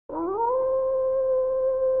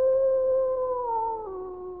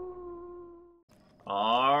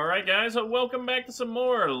guys, welcome back to some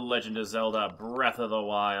more Legend of Zelda Breath of the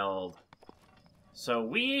Wild. So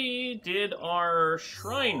we did our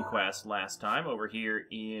shrine quest last time over here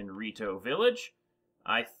in Rito Village.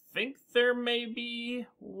 I think there may be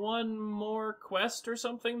one more quest or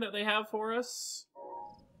something that they have for us.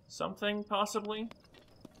 Something, possibly.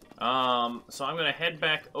 So I'm gonna head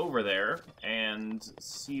back over there and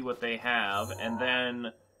see what they have, and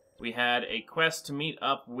then we had a quest to meet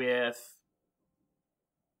up with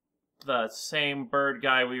the same bird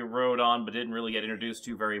guy we rode on but didn't really get introduced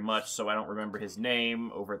to very much, so I don't remember his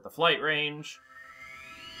name, over at the flight range.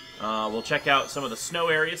 We'll check out some of the snow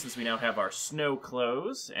areas since we now have our snow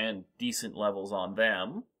clothes and decent levels on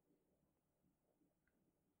them.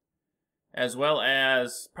 As well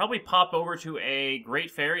as probably pop over to a Great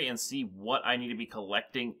Fairy and see what I need to be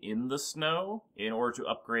collecting in the snow in order to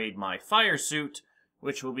upgrade my fire suit,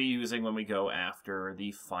 which we'll be using when we go after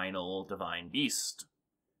the final Divine Beast.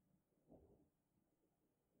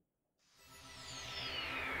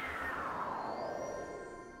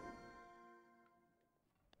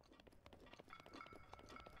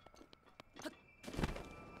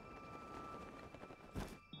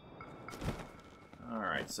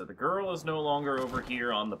 Alright, so the girl is no longer over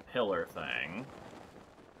here on the pillar thing.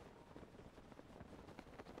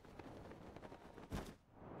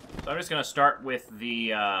 So I'm just going to start with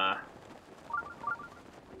the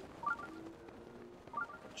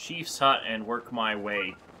Chief's Hut and work my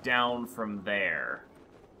way down from there.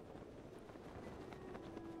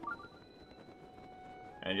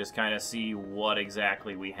 And just kind of see what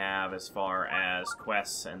exactly we have as far as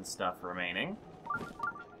quests and stuff remaining.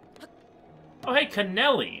 Oh, hey,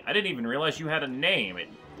 Canelli! I didn't even realize you had a name.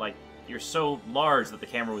 You're so large that the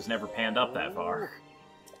camera was never panned up that far.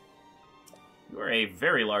 You are a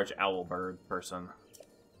very large owl bird person.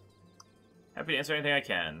 Happy to answer anything I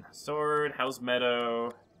can. Sword, House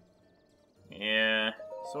Meadow. Yeah,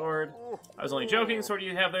 sword. I was only joking. Sword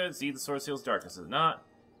you have there. See, the sword seals darkness, is it not?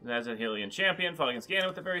 As a Hylian champion, fought against Ganon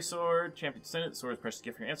with the very sword. Champion descendant, sword is precious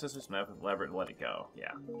gift from your ancestors. Now elaborate and let it go.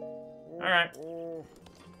 Yeah. Alright.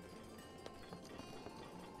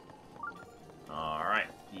 Alright,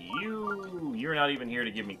 you're not even here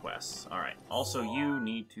to give me quests. Alright, also you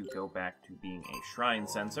need to go back to being a shrine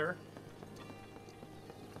sensor.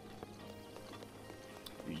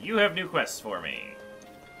 Do you have new quests for me?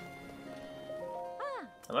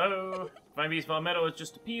 Hello? Fine Beast Meadow is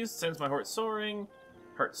just appeased, sends my heart soaring.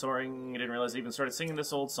 Heart soaring, I didn't realize I even started singing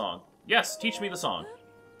this old song. Yes, teach me the song.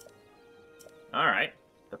 Alright,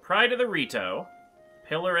 the pride of the Rito,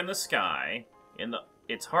 pillar in the sky,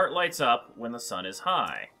 its heart lights up when the sun is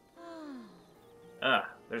high.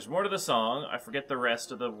 There's more to the song. I forget the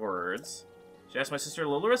rest of the words. She asked my sister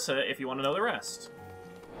Larissa if you want to know the rest.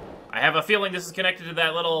 I have a feeling this is connected to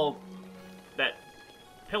that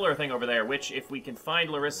pillar thing over there, which, if we can find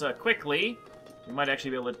Larissa quickly, we might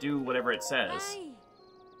actually be able to do whatever it says.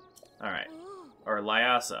 Alright. Or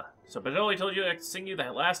Lyasa. So Badoli told you I could sing you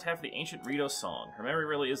the last half of the ancient Rito song. Her memory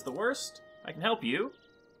really is the worst. I can help you.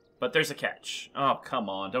 But there's a catch. Oh, come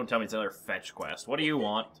on. Don't tell me it's another fetch quest. What do you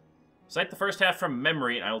want? Cite the first half from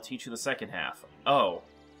memory, and I will teach you the second half. Oh.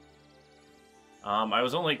 I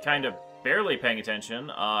was only kind of barely paying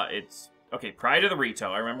attention. It's... Okay, Pride of the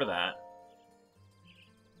Rito. I remember that.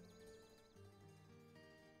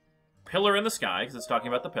 Pillar in the sky, because it's talking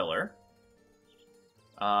about the pillar.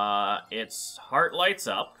 Its heart lights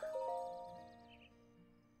up.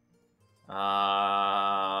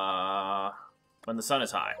 When the sun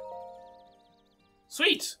is high.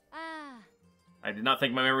 Sweet! I did not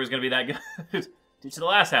think my memory was going to be that good. Teach you the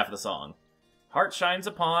last half of the song. Heart shines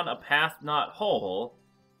upon a path not whole,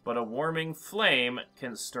 but a warming flame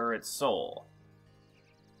can stir its soul.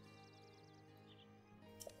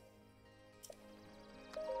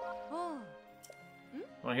 Want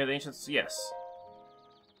to hear the ancients? Yes.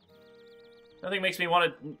 Nothing makes me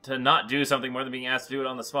want to not do something more than being asked to do it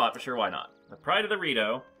on the spot, but sure, why not? The pride of the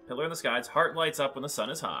Rito, pillar in the sky, its heart lights up when the sun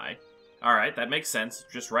is high. Alright, that makes sense.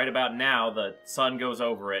 Just right about now, the sun goes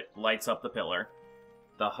over it, lights up the pillar.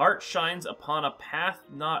 The heart shines upon a path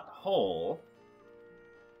not whole,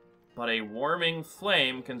 but a warming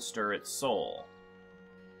flame can stir its soul.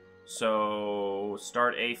 So,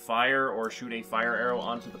 start a fire or shoot a fire arrow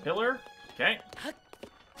onto the pillar. Okay. See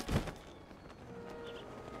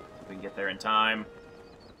if we can get there in time.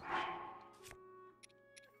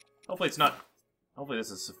 Hopefully it's not... Hopefully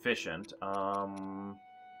this is sufficient.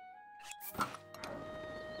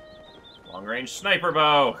 Long-range sniper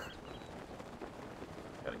bow!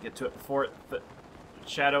 Gotta get to it before the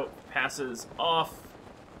shadow passes off.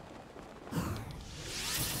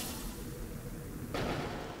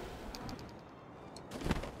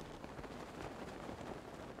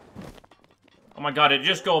 Oh my god, did it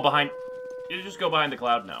just go behind... Did it just go behind the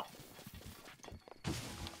cloud? No.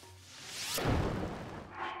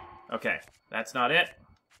 Okay, that's not it.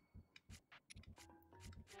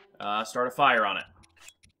 Start a fire on it.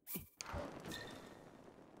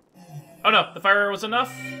 Oh no, the fire arrow was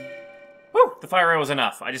enough? Whew, the fire arrow was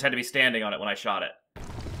enough. I just had to be standing on it when I shot it.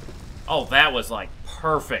 Oh, that was like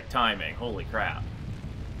perfect timing. Holy crap.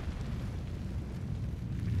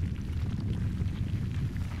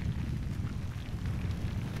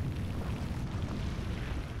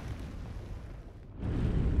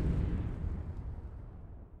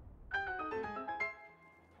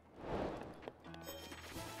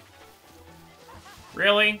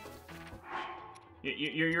 Really?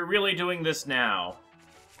 You're really doing this now?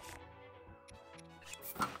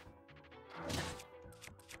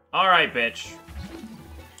 Alright, bitch.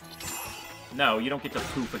 No, you don't get to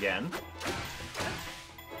poof again.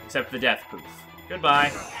 Except the death poof.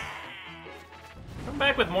 Goodbye. Come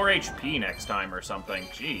back with more HP next time or something.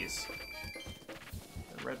 Jeez.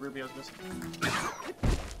 The red ruby I was missing.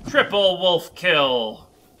 Triple wolf kill!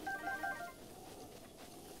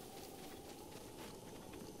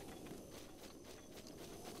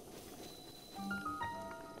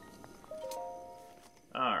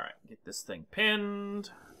 Alright, get this thing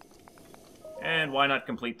pinned. And why not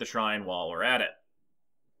complete the shrine while we're at it?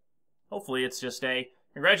 Hopefully it's just a,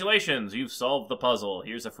 congratulations, you've solved the puzzle,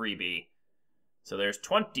 here's a freebie. So there's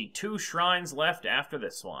 22 shrines left after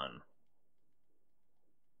this one.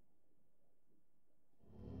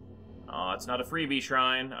 Oh, it's not a freebie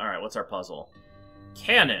shrine. Alright, what's our puzzle?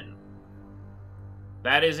 Cannon.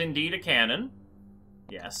 That is indeed a cannon.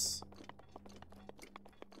 Yes.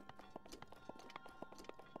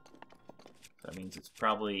 That means it's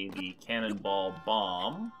probably the cannonball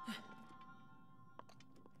bomb.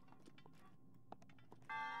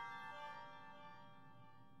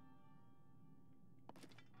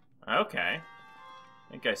 Okay.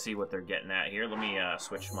 I think I see what they're getting at here. Let me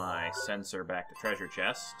switch my sensor back to treasure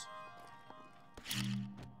chest.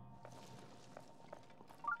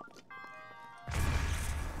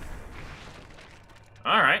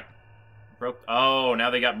 Alright. Broke. Oh, now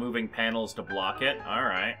they got moving panels to block it.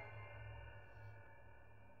 Alright.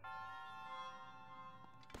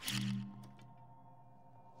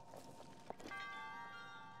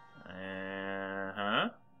 Uh-huh.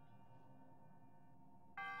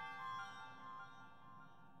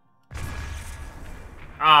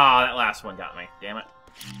 Ah, that last one got me. Damn it.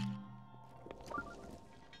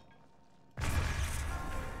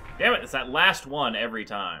 Damn it, it's that last one every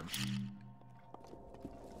time.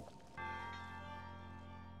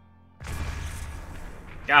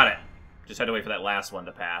 Got it. Just had to wait for that last one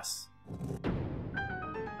to pass.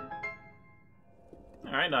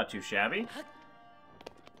 Alright, not too shabby.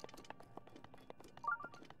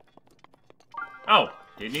 Oh,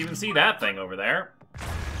 didn't even see that thing over there.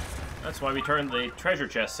 That's why we turned the treasure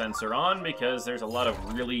chest sensor on, because there's a lot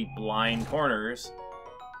of really blind corners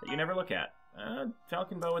that you never look at.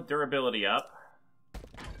 Falcon bow with durability up.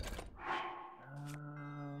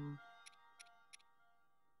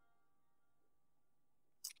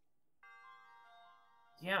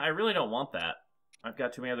 Yeah, I really don't want that. I've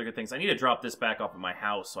got too many other good things. I need to drop this back off at my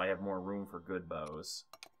house so I have more room for good bows.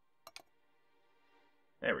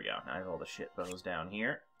 There we go. Now I have all the shit bows down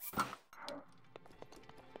here.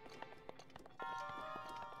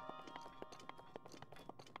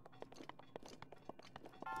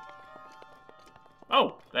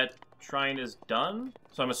 Oh, that shrine is done?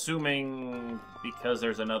 So I'm assuming because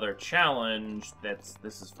there's another challenge, this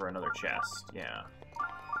is for another chest. Yeah.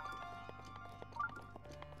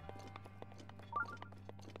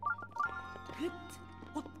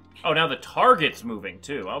 Oh, now the target's moving,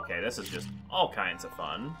 too. Okay, this is just all kinds of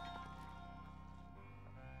fun.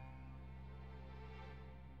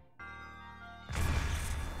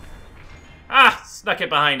 Ah! Snuck it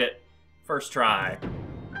behind it. First try.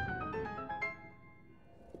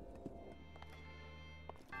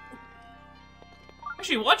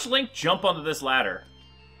 Actually, watch Link jump onto this ladder.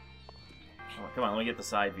 Oh, come on, let me get the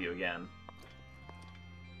side view again.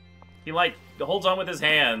 He, like, holds on with his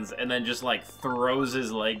hands and then just, like, throws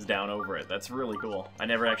his legs down over it. That's really cool. I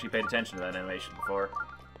never actually paid attention to that animation before.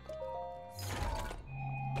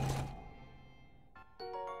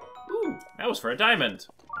 Ooh, that was for a diamond.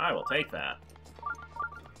 I will take that.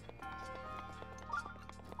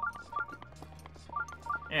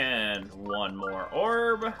 And one more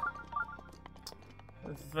orb.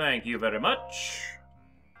 Thank you very much.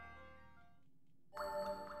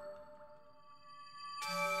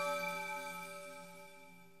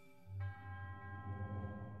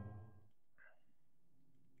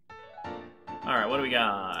 Alright, what do we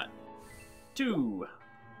got? 2.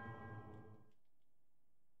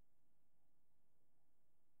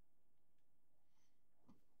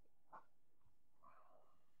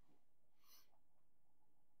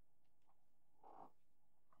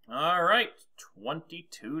 Alright,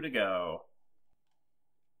 22 to go.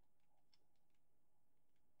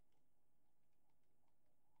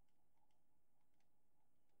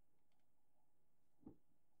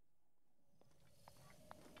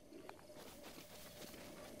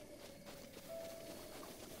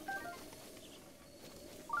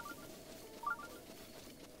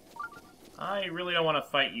 I really don't want to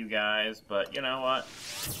fight you guys, but you know what?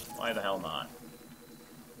 Why the hell not?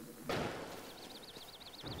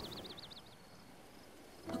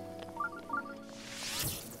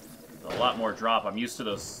 A lot more drop. I'm used to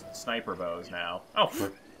those sniper bows now.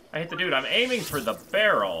 Oh, I hit the dude. I'm aiming for the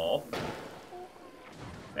barrel.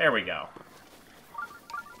 There we go.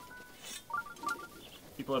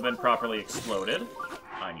 People have been properly exploded.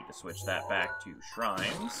 I need to switch that back to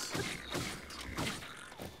shrines.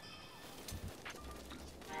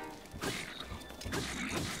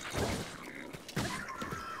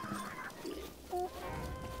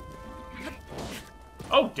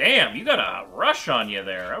 Oh, damn, you got a rush on you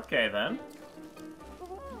there. Okay, then.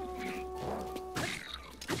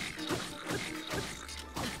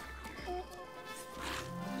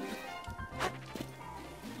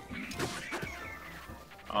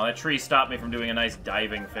 Oh, that tree stopped me from doing a nice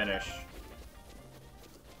diving finish.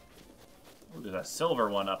 Ooh, there's a silver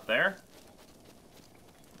one up there.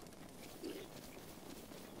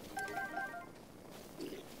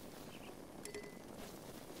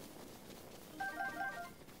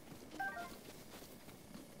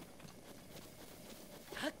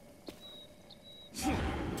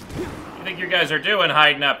 What do you think you guys are doing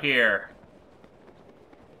hiding up here?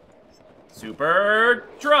 Super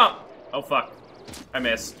drop! Oh, fuck. I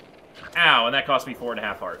missed. Ow, and that cost me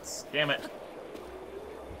 4.5 hearts. Damn it.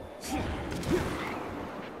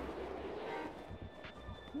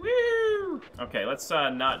 Woo! Okay, let's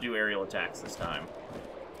not do aerial attacks this time.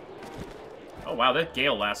 Oh, wow, that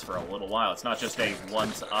gale lasts for a little while. It's not just a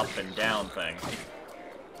once up and down thing.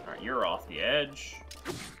 Alright, you're off the edge.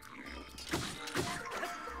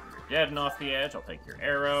 You're dead and off the edge. I'll take your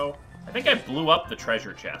arrow. I think I blew up the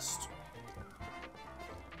treasure chest.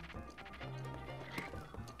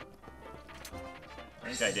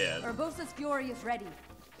 I think I did. Urbosa's fury is ready.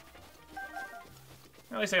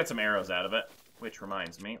 At least I got some arrows out of it. Which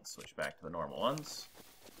reminds me, let's switch back to the normal ones.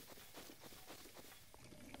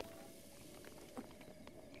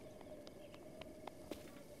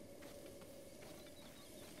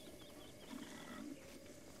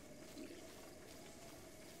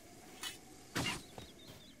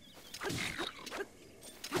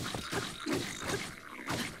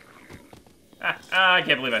 I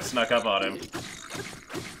can't believe I snuck up on him.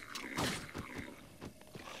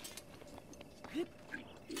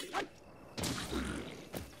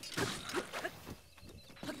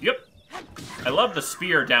 Yep. I love the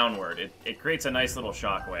spear downward. It creates a nice little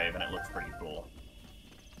shockwave, and it looks pretty cool.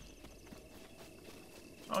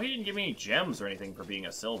 Oh, he didn't give me any gems or anything for being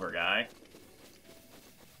a silver guy.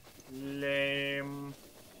 Lame.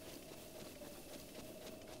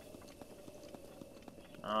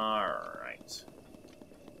 Alright.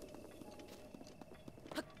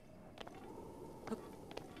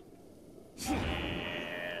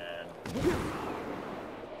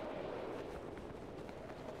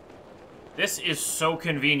 This is so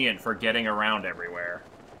convenient for getting around everywhere.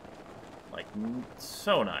 Like,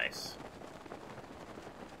 so nice.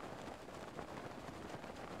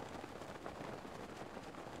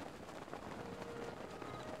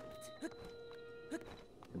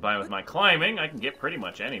 Combined with my climbing, I can get pretty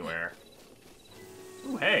much anywhere.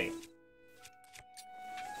 Ooh, hey.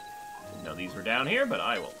 Didn't know these were down here, but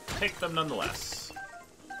I will take them nonetheless.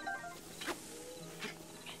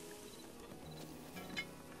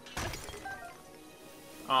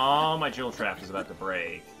 Aw, my jewel trap is about to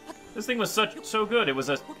break. This thing was so good. It was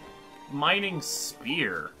a mining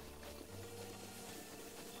spear.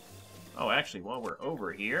 Oh, actually, while we're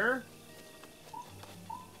over here...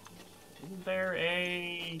 Isn't there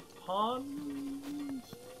a pond?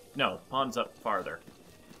 No, pond's up farther.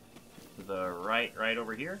 To the right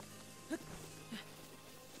over here?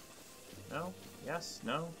 No? Yes?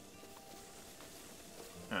 No?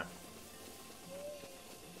 Huh.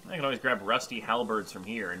 I can always grab rusty halberds from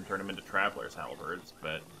here and turn them into traveler's halberds,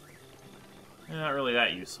 but not really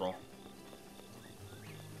that useful.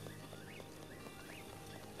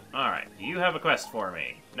 Alright, do you have a quest for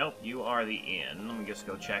me? Nope, you are the inn. Let me just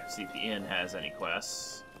go check to see if the inn has any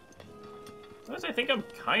quests. Otherwise, I think I'm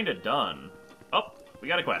kind of done. Oh, we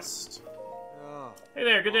got a quest. Hey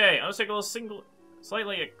there, good day. I'll take a little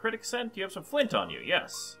slightly a critic scent. Do you have some flint on you?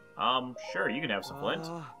 Yes. Sure, you can have some flint.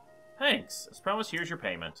 Thanks. As promised, here's your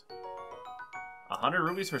payment. 100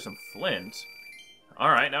 rubies for some flint?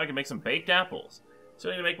 Alright, now I can make some baked apples. So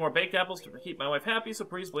I need to make more baked apples to keep my wife happy, so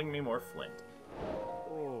please bring me more flint.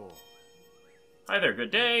 Hi there,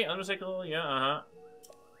 good day. Undercycle, yeah,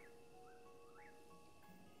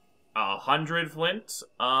 100 flint?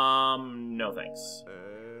 No thanks.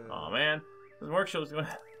 Oh man. Doesn't work,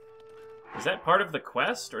 Is that part of the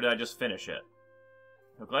quest, or did I just finish it?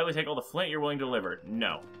 I'll gladly take all the flint you're willing to deliver.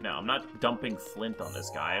 No, I'm not dumping flint on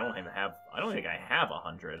this guy. I don't think I have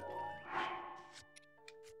 100.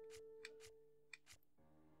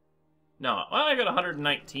 No, well, I got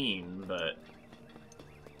 119, but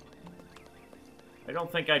I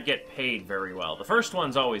don't think I'd get paid very well. The first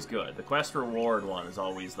one's always good. The quest reward one is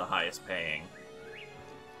always the highest paying.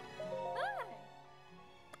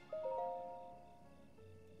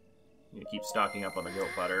 You keep stocking up on the goat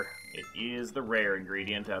butter. It is the rare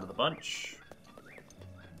ingredient out of the bunch.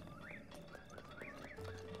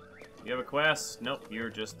 You have a quest? Nope, you're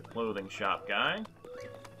just the clothing shop guy.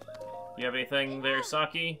 You have anything there,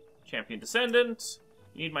 Saki? Champion Descendant.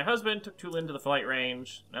 You need my husband. Took Tulin to the flight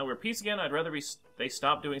range. Now we're peace again. I'd rather they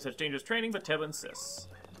stop doing such dangerous training, but Teb insists.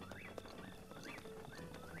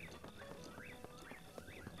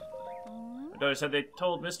 I said they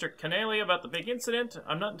told Mr. Canale about the big incident.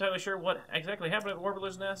 I'm not entirely sure what exactly happened at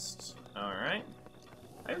Warbler's Nest. Alright.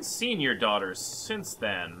 I haven't seen your daughters since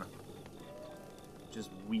then. Which is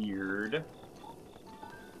weird.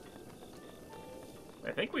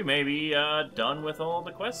 I think we may be done with all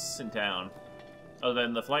the quests in town. Other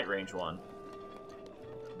than the flight range one.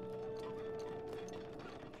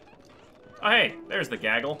 Oh hey, there's the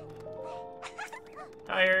gaggle.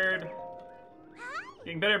 Tired.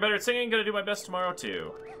 Getting better at singing. Gonna do my best tomorrow,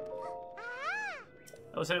 too.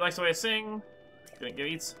 Oh, said he likes the way I sing.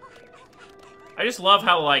 Eats. I just love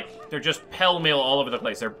how, like, they're just pell-mell all over the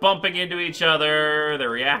place. They're bumping into each other. They're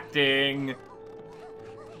reacting.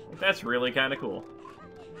 That's really kind of cool.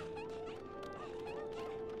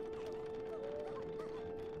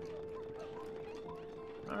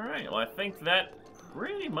 Alright, well, I think that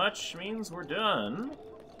pretty much means we're done.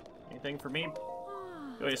 Anything for me?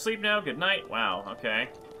 Go to sleep now. Good night. Wow, okay.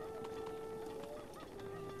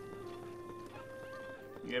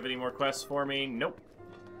 You have any more quests for me? Nope.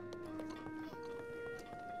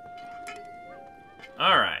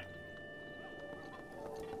 Alright.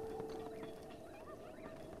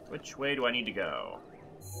 Which way do I need to go?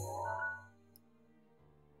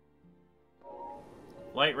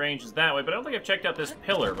 Light range is that way, but I don't think I've checked out this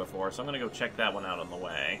pillar before, so I'm gonna go check that one out on the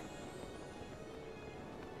way.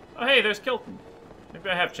 Oh, hey, there's Kilton. Maybe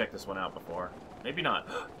I have checked this one out before. Maybe not.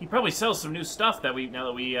 He probably sells some new stuff that now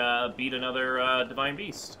that we beat another Divine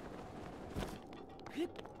Beast.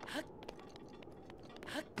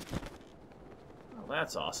 Well,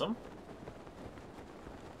 that's awesome.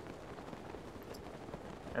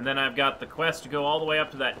 And then I've got the quest to go all the way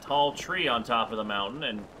up to that tall tree on top of the mountain,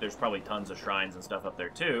 and there's probably tons of shrines and stuff up there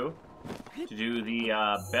too, to do the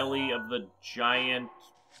belly of the giant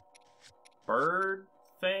bird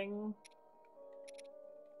thing.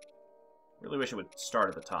 Really wish it would start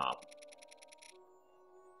at the top.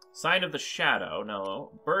 Sign of the Shadow.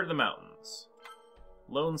 No. Bird of the Mountains.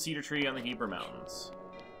 Lone cedar tree on the Hebrew Mountains.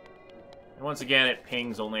 And once again, it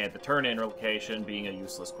pings only at the turn-in location, being a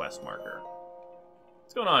useless quest marker.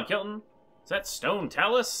 What's going on, Kilton? Is that Stone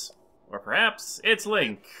Talus? Or perhaps it's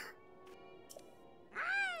Link.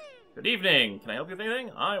 Good evening. Can I help you with anything?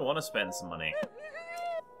 I want to spend some money.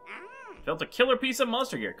 Built a killer piece of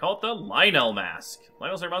monster gear. Call it the Lynel mask.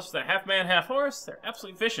 Lynels are monsters that are half man, half horse. They're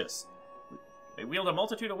absolutely vicious. They wield a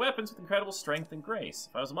multitude of weapons with incredible strength and grace.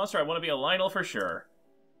 If I was a monster, I want to be a Lynel for sure.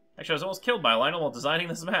 Actually, I was almost killed by a Lynel while designing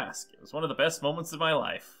this mask. It was one of the best moments of my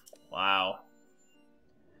life. Wow.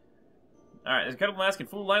 Alright, there's incredible mask and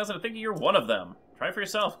fool Lynels, and I'm thinking you're one of them. Try for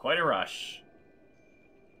yourself. Quite a rush.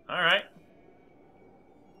 Alright.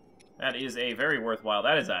 That is a very worthwhile.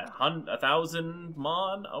 That is 1,000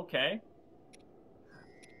 mon? Okay.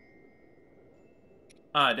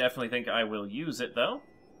 I definitely think I will use it, though.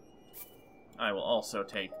 I will also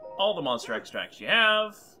take all the monster extracts you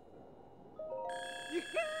have.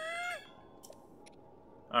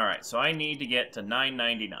 Alright, so I need to get to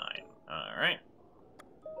 9.99. Alright.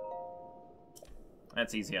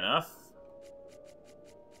 That's easy enough.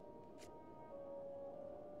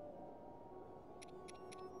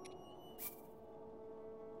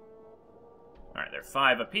 Alright, they're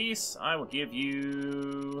 5 apiece. I will give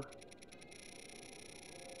you...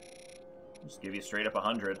 Just give you straight up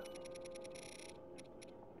 100.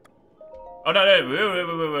 Oh, no,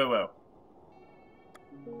 no, whoa.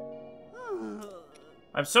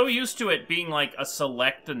 I'm so used to it being like a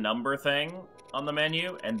select a number thing on the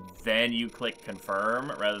menu, and then you click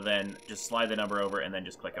confirm, rather than just slide the number over and then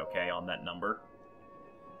just click OK on that number.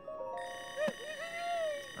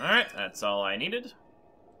 Alright, that's all I needed.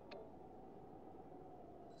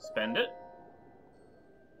 Spend it.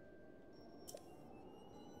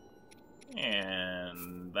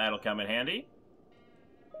 And that'll come in handy.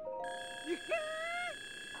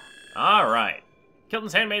 Alright.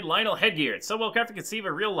 Kilton's handmade Lynel headgear. It's so well crafted, conceive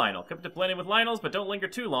a real Lynel. Kept it blending with Lynels, but don't linger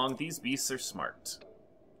too long. These beasts are smart.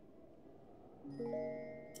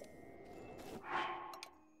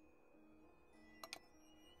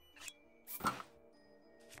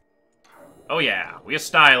 Oh yeah, we are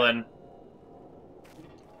styling.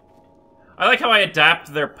 I like how I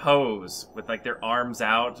adapt their pose with like their arms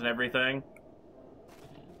out and everything.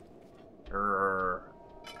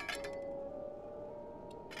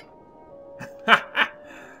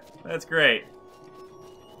 That's great.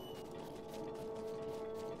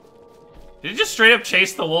 Did he just straight up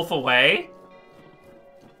chase the wolf away?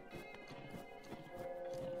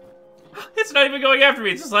 It's not even going after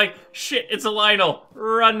me. It's just like, shit, it's a Lynel.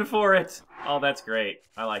 Run for it. Oh, that's great.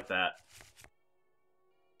 I like that.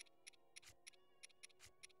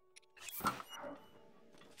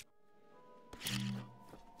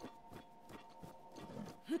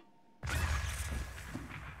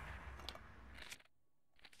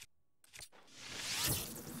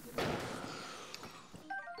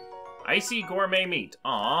 Icy gourmet meat.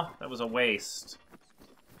 Aw, that was a waste.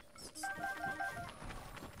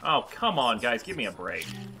 Oh, come on, guys. Give me a break.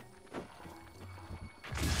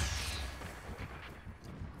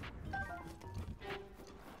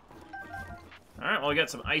 Alright, well, we got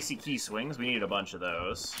some icy key swings. We need a bunch of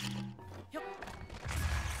those.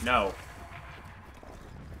 No.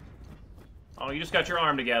 Oh, you just got your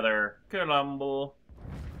arm together. Columble.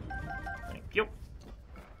 Thank you.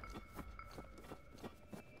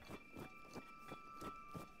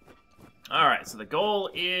 Alright, so the goal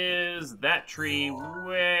is that tree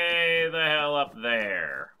way the hell up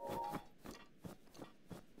there.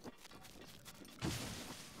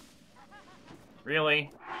 Really?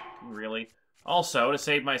 Really? Also, to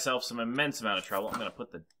save myself some immense amount of trouble, I'm gonna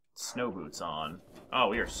put the snow boots on. Oh,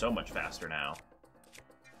 we are so much faster now.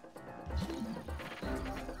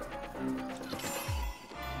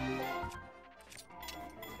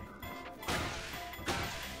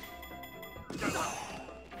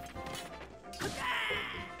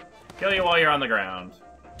 Kill you while you're on the ground.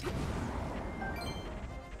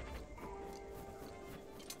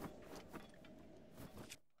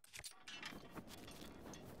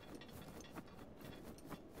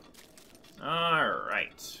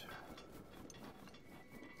 Alright.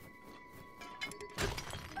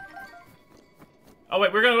 Oh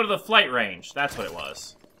wait, we're gonna go to the flight range. That's what it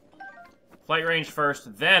was. Flight range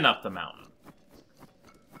first, then up the mountain.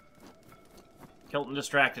 Kilton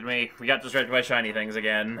distracted me. We got distracted by shiny things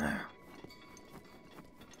again.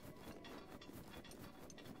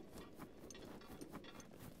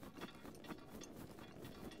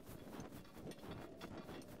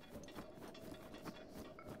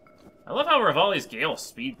 I love how Rivali's Gale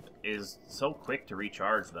speed is so quick to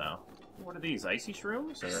recharge, though. What are these, icy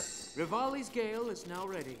shrooms? Or... Rivali's Gale is now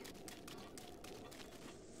ready.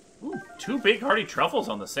 Ooh, 2 big hearty truffles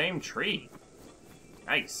on the same tree.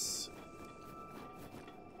 Nice.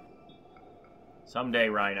 Someday,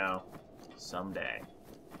 Rhino. Someday.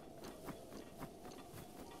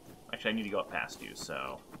 Actually, I need to go up past you,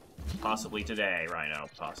 so... Possibly today, Rhino.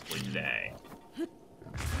 Possibly today.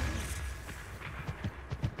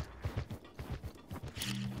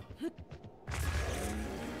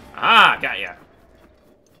 Ah, got ya.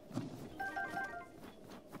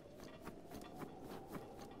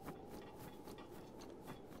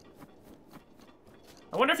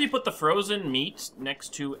 I wonder if you put the frozen meat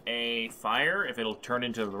next to a fire, if it'll turn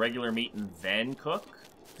into regular meat and then cook.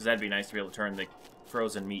 Because that'd be nice to be able to turn the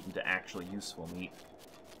frozen meat into actually useful meat.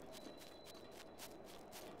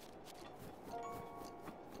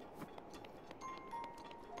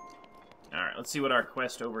 Alright, let's see what our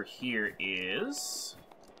quest over here is.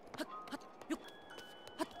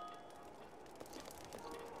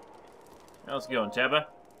 How's it going, Teba?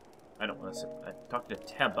 I don't want to talk to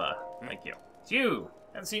Teba. Thank you. It's you!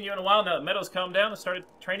 Haven't seen you in a while now that Meadow's calmed down and started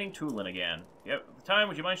training Tulin again. Yep, at the time,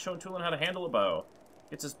 would you mind showing Tulin how to handle a bow?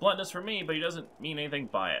 It's his bluntness for me, but he doesn't mean anything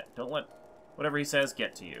by it. Don't let whatever he says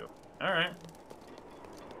get to you. Alright.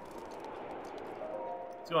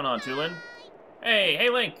 What's going on, Tulin? Hey,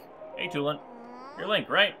 Link! Hey, Tulin. You're Link,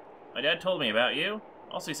 right? My dad told me about you.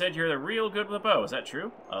 Also, you said you're real good with a bow. Is that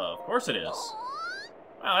true? Of course it is.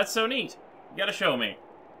 Wow, that's so neat. You gotta show me.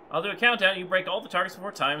 I'll do a countdown and you break all the targets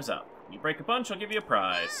before time's up. You break a bunch, I'll give you a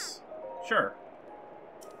prize. Sure.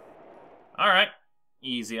 Alright.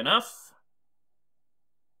 Easy enough.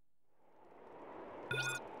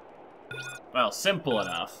 Well, simple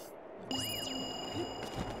enough.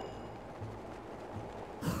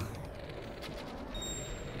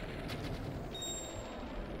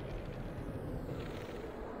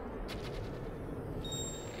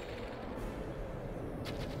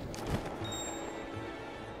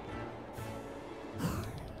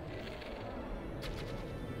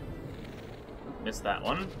 Missed that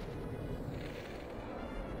one.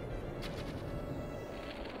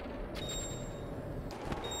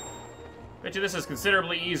 Bet you this is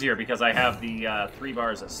considerably easier because I have the 3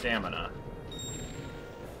 bars of stamina.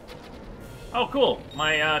 Oh, cool.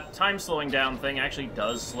 My time slowing down thing actually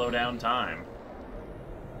does slow down time.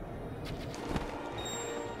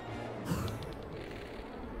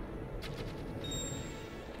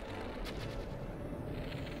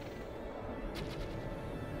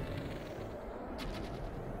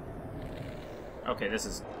 Okay, this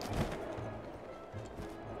is...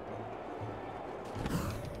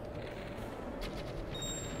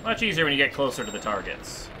 much easier when you get closer to the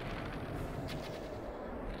targets.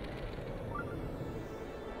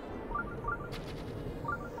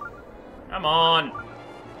 Come on!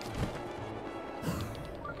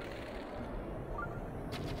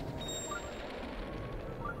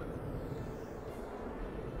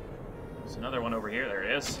 There's another one over here. There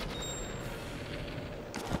it is.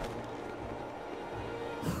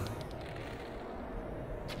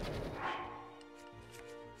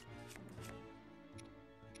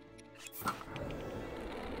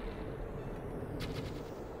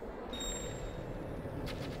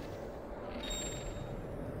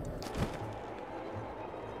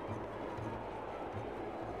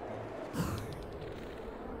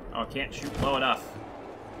 Oh, I can't shoot low enough.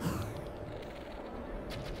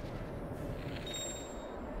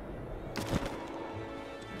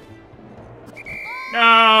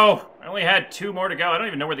 No! I only had 2 more to go. I don't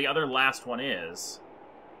even know where the other last one is.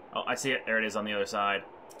 Oh, I see it. There it is on the other side.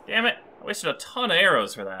 Damn it! I wasted a ton of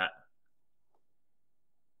arrows for that.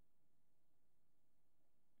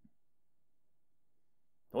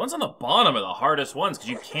 The ones on the bottom are the hardest ones because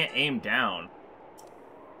you can't aim down.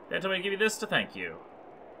 Dad told me to give you this to thank you.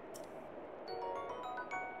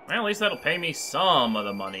 Well, at least that'll pay me some of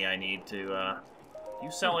the money I need to, do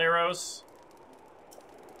you sell arrows?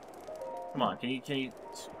 Come on, can you...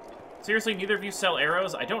 Seriously, neither of you sell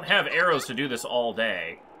arrows? I don't have arrows to do this all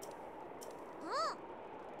day.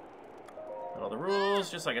 Got all the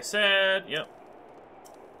rules, just like I said. Yep.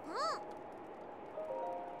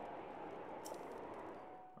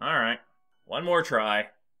 Alright. One more try.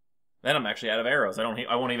 Then I'm actually out of arrows. I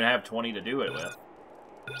won't even have 20 to do it with.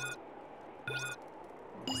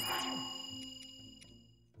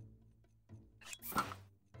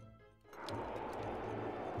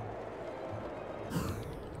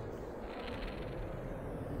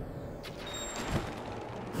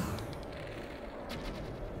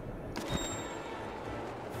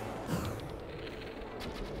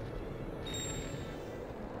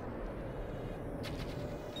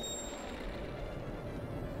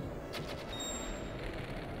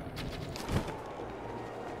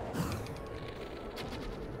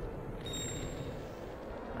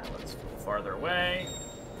 Farther away.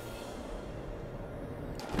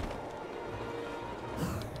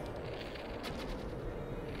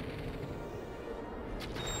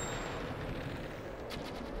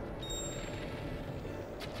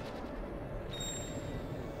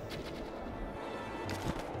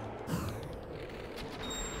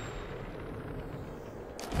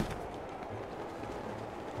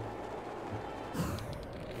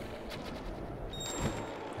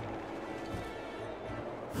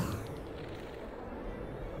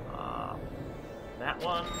 That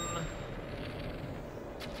one.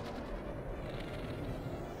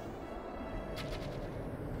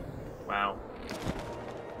 Wow.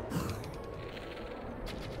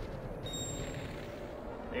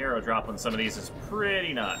 The arrow drop on some of these is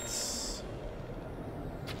pretty nuts.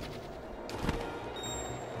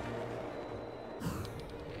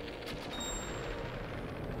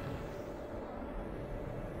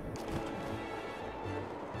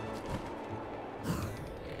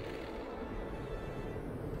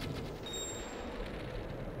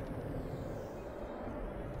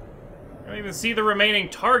 I don't even see the remaining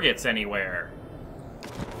targets anywhere.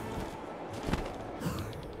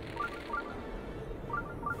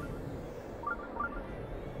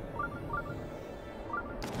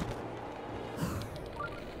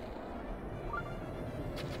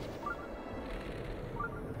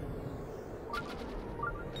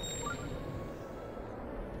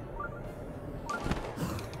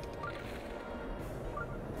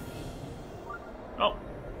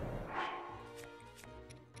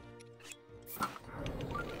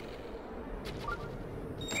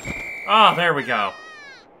 Ah, there we go.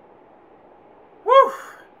 Whew!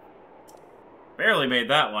 Barely made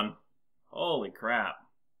that one. Holy crap.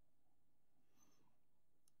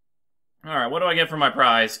 Alright, what do I get for my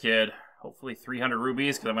prize, kid? Hopefully 300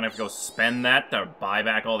 rubies, because I'm going to have to go spend that to buy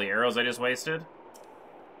back all the arrows I just wasted.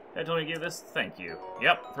 Did I totally give this? Thank you.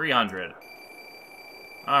 Yep, 300.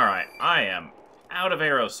 Alright, I am out of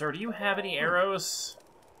arrows. Sir, do you have any arrows?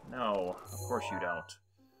 No, of course you don't.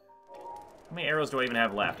 How many arrows do I even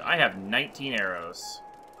have left? I have 19 arrows.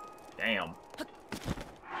 Damn.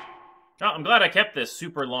 Oh, I'm glad I kept this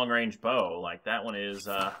super long-range bow. Like, that one is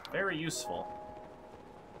very useful.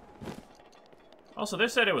 Also, they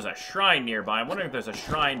said it was a shrine nearby. I'm wondering if there's a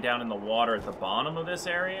shrine down in the water at the bottom of this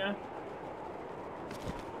area.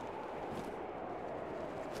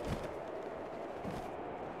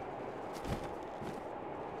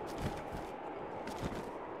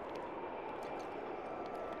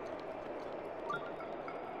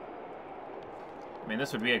 I mean,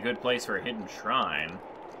 this would be a good place for a hidden shrine.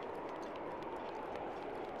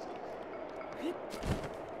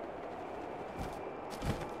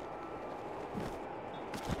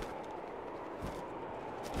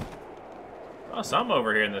 Oh, some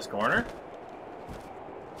over here in this corner.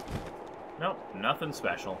 Nope, nothing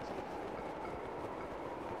special.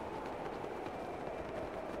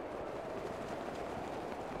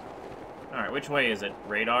 Alright, which way is it?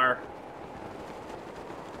 Radar?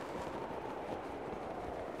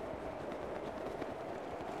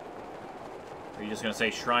 Are you just gonna say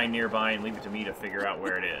shrine nearby and leave it to me to figure out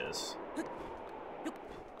where it is?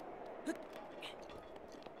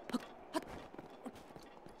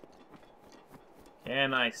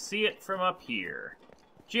 Can I see it from up here?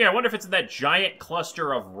 Gee, I wonder if it's in that giant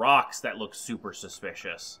cluster of rocks that looks super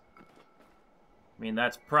suspicious. I mean,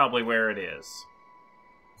 that's probably where it is.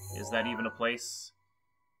 Is that even a place?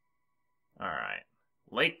 Alright.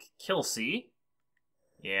 Lake Kilsea?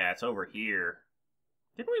 Yeah, it's over here.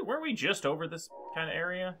 Weren't we just over this kind of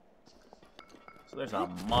area? So there's a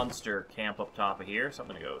monster camp up top of here, so I'm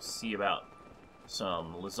gonna go see about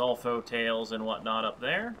some Lizalfo tails and whatnot up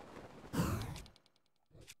there.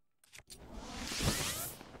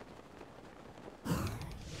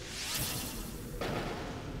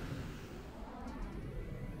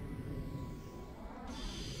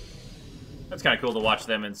 That's kind of cool to watch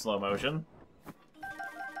them in slow motion.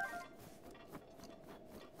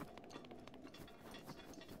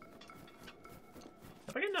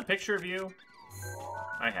 Have I gotten a picture of you?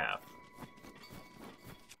 I have.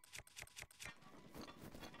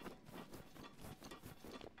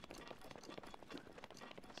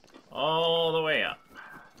 All the way up.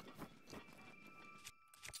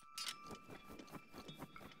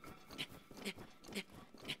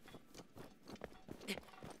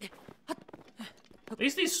 At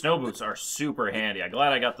least these snow boots are super handy. I'm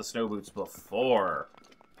glad I got the snow boots before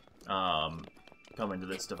coming to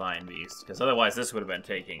this divine beast, because otherwise this would have been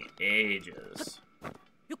taking ages.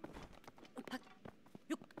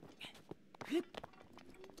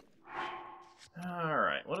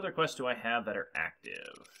 Alright, what other quests do I have that are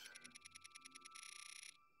active?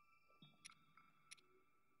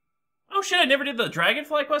 Oh shit, I never did the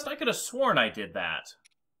dragonfly quest? I could have sworn I did that.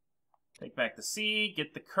 Take back the sea,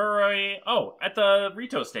 get the curry. Oh, at the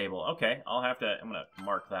Rito stable. Okay, I'm gonna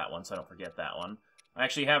mark that one so I don't forget that one. I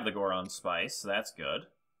actually have the Goron spice, so that's good.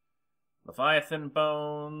 Leviathan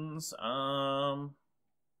bones.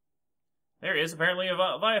 There is apparently a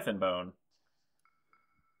Leviathan bone.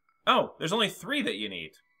 Oh, there's only 3 that you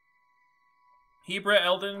need. Hebra,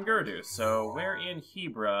 Eldin, and Gerdus. So where in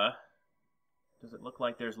Hebra does it look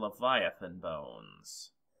like there's Leviathan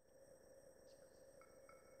bones?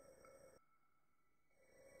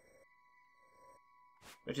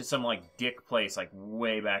 Which is some, like, dick place, like,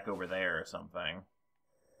 way back over there or something.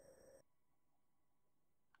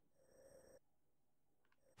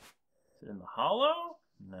 Is it in the hollow?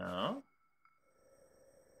 No.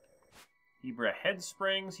 Hebra Head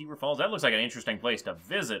Springs, Hebra Falls. That looks like an interesting place to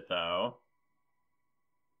visit, though.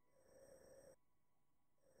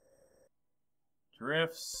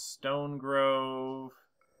 Drifts, Stone Grove.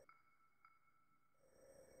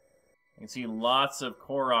 You can see lots of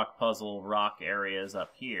Korok puzzle rock areas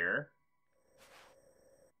up here.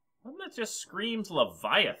 One that just screams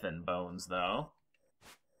Leviathan bones, though.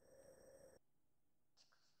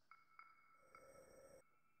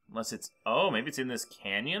 Unless it's... Oh, maybe it's in this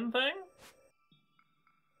canyon thing?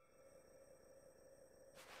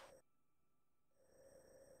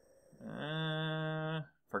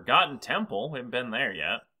 Forgotten Temple. We haven't been there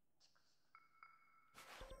yet.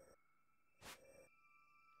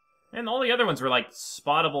 And all the other ones were, like,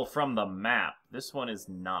 spottable from the map. This one is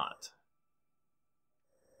not.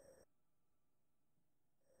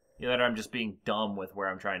 Either I'm just being dumb with where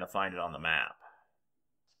I'm trying to find it on the map.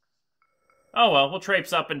 Oh well, we'll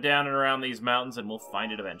traipse up and down and around these mountains and we'll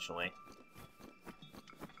find it eventually.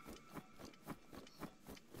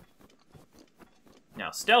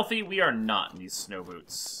 Now, stealthy, we are not in these snow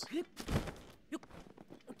boots.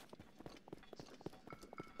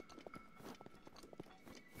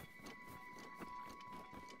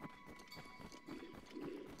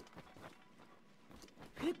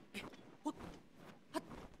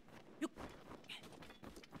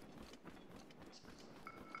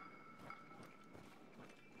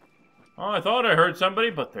 Oh, I thought I heard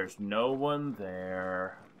somebody, but there's no one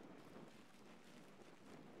there.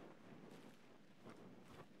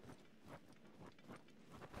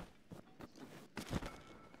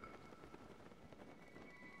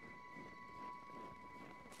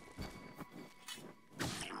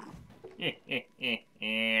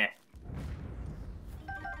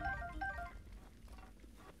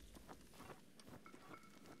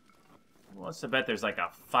 Wants to bet there's like a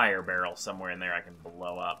fire barrel somewhere in there I can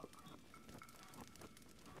blow up.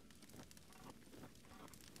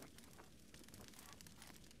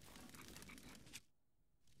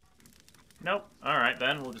 Nope. Alright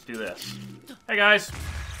then, we'll just do this. Hey guys!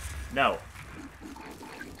 No.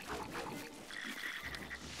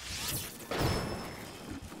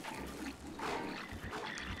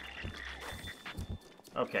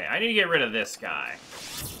 Okay, I need to get rid of this guy.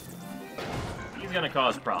 He's gonna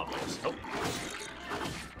cause problems. Oh.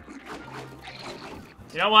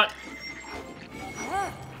 You know what?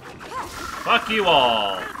 Fuck you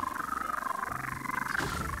all!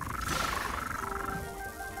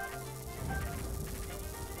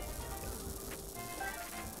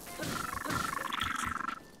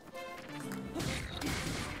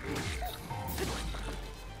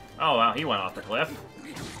 Oh wow, he went off the cliff.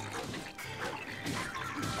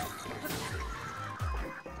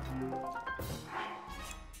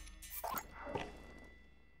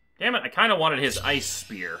 Damn it, I kind of wanted his ice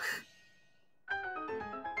spear.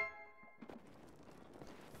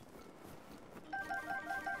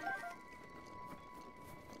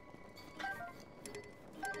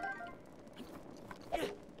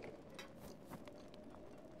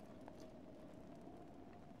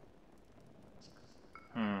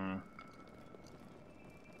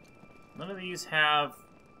 None of these have...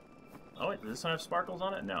 Oh wait, does this one have sparkles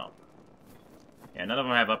on it? No. Yeah, none of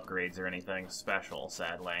them have upgrades or anything special,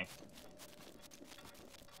 sadly.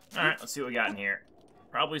 Alright, let's see what we got in here.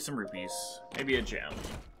 Probably some rupees. Maybe a gem.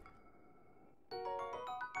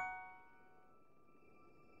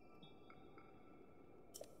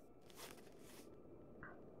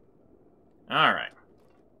 Alright.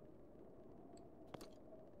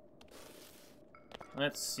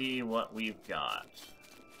 Let's see what we've got.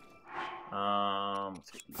 Let's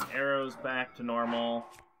get these arrows back to normal.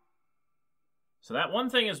 So that one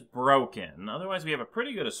thing is broken. Otherwise, we have a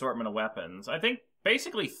pretty good assortment of weapons. I think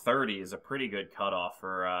basically 30 is a pretty good cutoff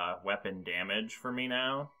for weapon damage for me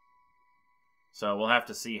now. So we'll have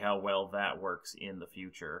to see how well that works in the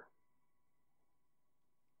future.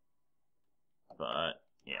 But,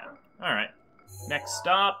 yeah. Alright. Next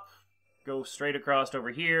stop. Go straight across over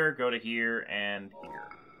here, go to here, and here.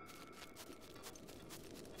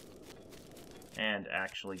 And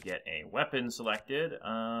actually get a weapon selected.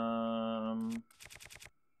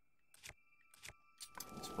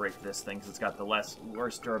 Let's break this thing because it's got the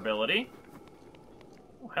worse durability.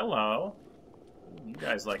 Oh, hello. You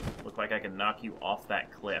guys look like I can knock you off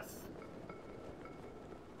that cliff.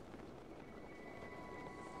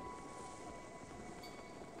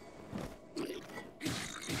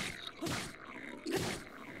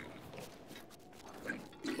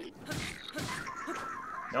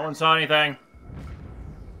 No one saw anything.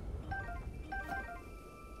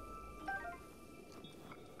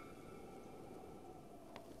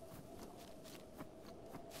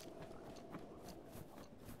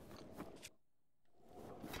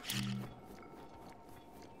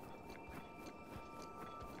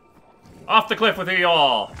 Off the cliff with you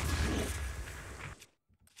all!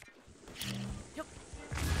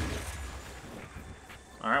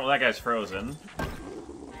 Alright, well that guy's frozen.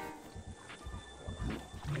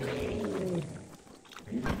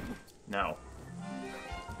 No.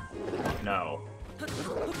 No.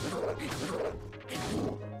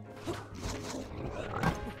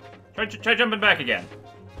 Try jumping back again.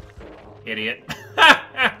 Idiot.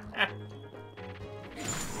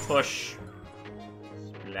 Push.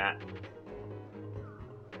 Splat.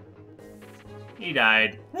 He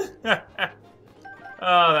died.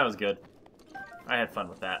 Oh, that was good. I had fun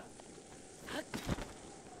with that.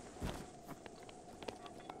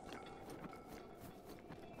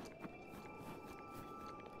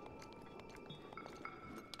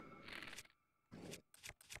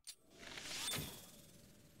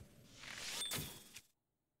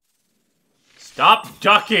 Stop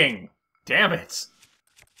ducking! Damn it!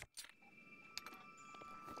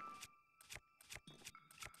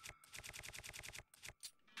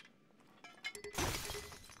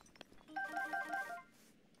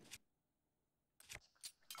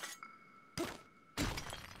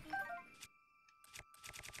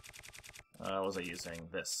 What was I using?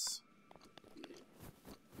 This.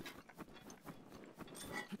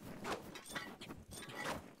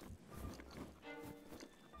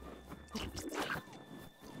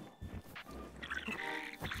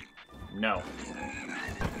 No.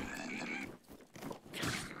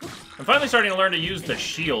 I'm finally starting to learn to use the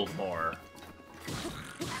shield more.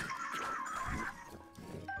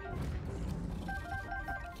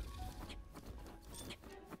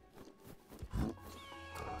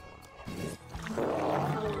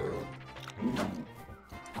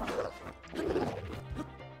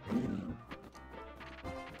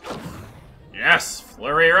 Yes!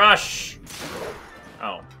 Flurry Rush!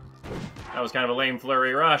 Oh. That was kind of a lame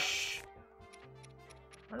Flurry Rush.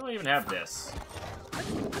 Why do I even have this?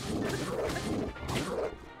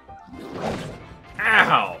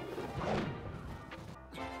 Ow!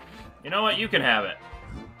 You know what? You can have it.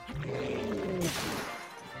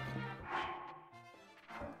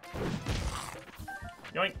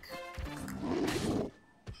 Yoink.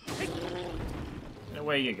 And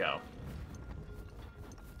away you go.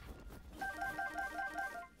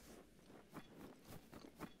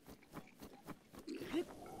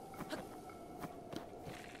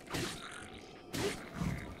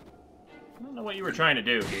 I don't know what you were trying to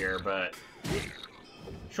do here, but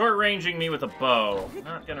short-ranging me with a bow,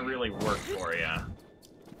 not gonna really work for you.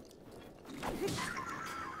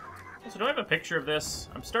 So do I have a picture of this?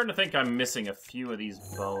 I'm starting to think I'm missing a few of these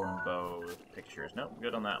bone bow pictures. Nope,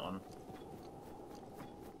 good on that one.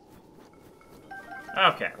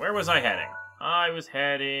 Okay, where was I heading? I was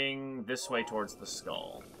heading this way towards the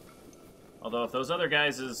skull. Although if those other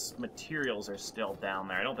guys' materials are still down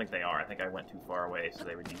there, I don't think they are. I think I went too far away, so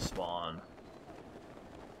they would despawn.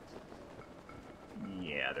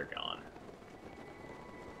 Yeah, they're gone.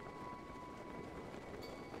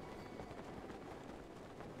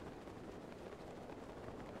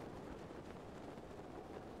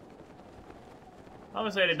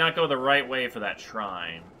 Obviously, I did not go the right way for that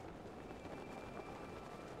shrine.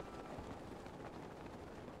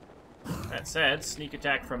 That said, sneak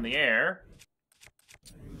attack from the air.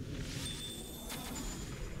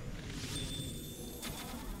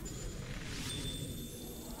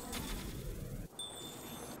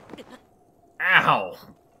 Ow!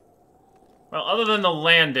 Well, other than the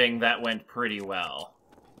landing, that went pretty well.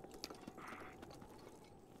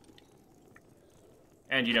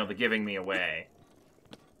 And, you know, the giving me away.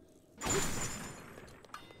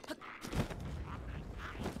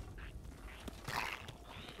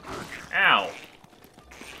 Ow!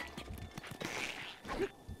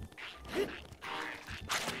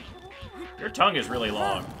 Your tongue is really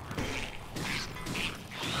long.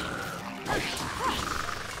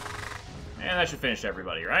 And that should finish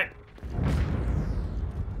everybody, right?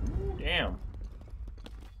 Damn.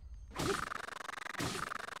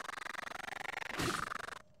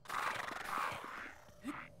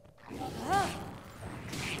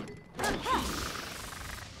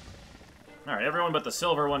 Alright, everyone but the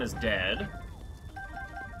silver one is dead.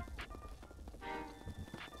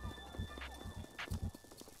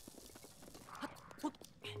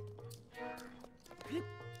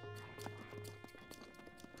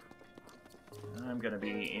 I'm gonna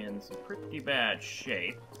be in some pretty bad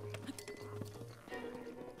shape.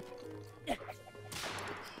 I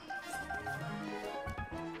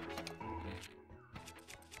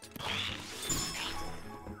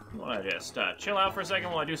want to just chill out for a second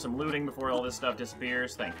while I do some looting before all this stuff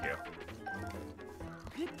disappears. Thank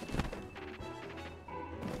you.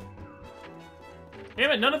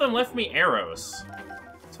 Damn it, none of them left me arrows.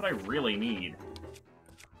 That's what I really need.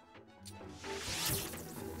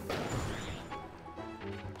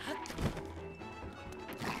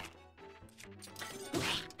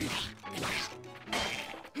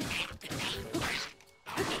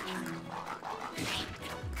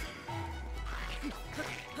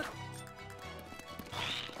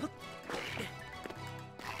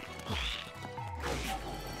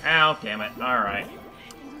 Ow, damn it. Alright.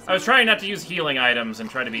 I was trying not to use healing items and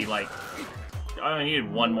try to be, like... I only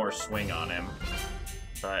needed one more swing on him.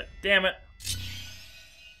 But, damn it.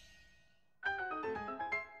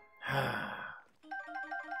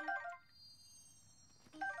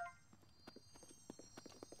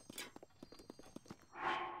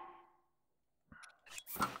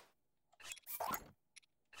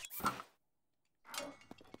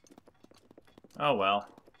 Oh well.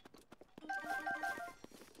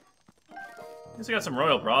 guess I got some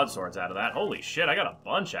royal broadswords out of that. Holy shit, I got a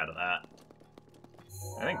bunch out of that.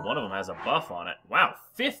 I think one of them has a buff on it. Wow,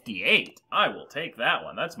 58! I will take that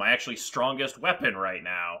one. That's my actually strongest weapon right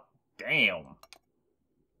now. Damn.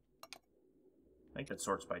 I think that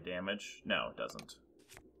sorts by damage. No, it doesn't.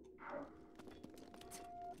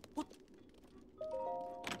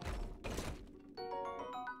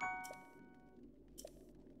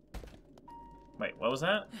 Wait, what was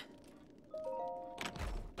that?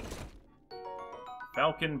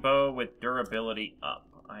 Falcon bow with durability up.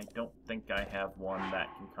 I don't think I have one that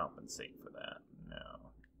can compensate for that. No.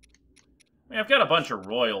 I mean, I've got a bunch of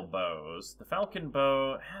royal bows. The falcon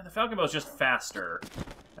bow is just faster.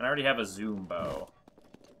 And I already have a zoom bow.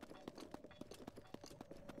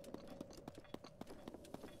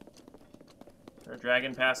 Is there a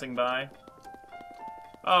dragon passing by?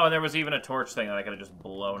 Oh, and there was even a torch thing that I could have just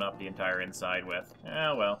blown up the entire inside with.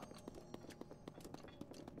 Yeah, well.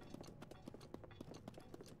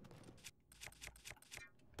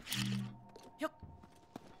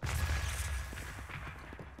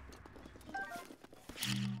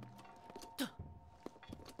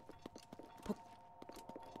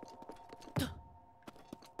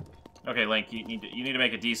 Okay, Link, you need to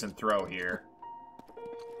make a decent throw here.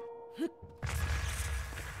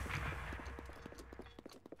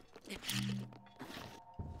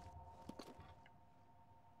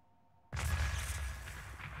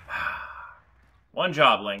 One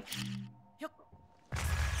job, Link.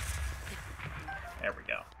 There we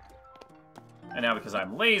go. And now because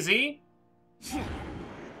I'm lazy...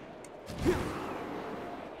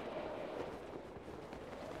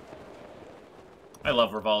 I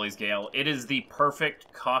love Rivali's Gale. It is the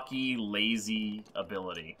perfect, cocky, lazy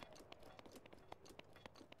ability.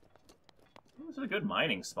 This is a good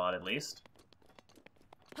mining spot, at least.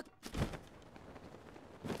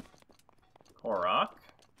 Korok.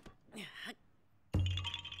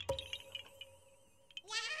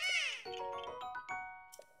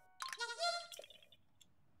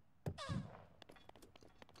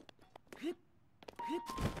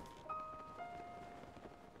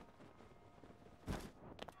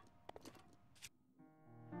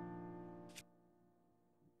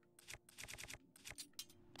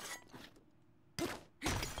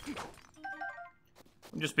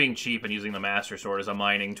 I'm just being cheap and using the Master Sword as a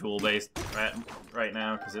mining tool right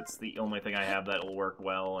now, because it's the only thing I have that will work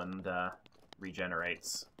well and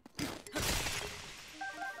regenerates.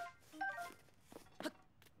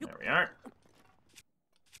 There we are.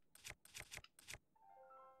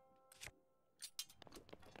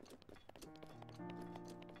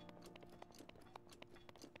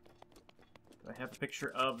 Do I have a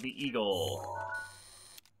picture of the eagle?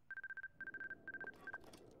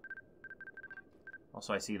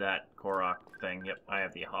 Also, I see that Korok thing. Yep, I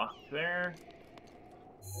have the hawk there.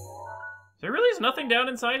 There really is nothing down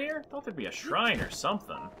inside here? I thought there'd be a shrine or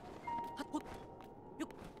something.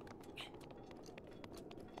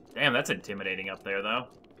 Damn, that's intimidating up there, though.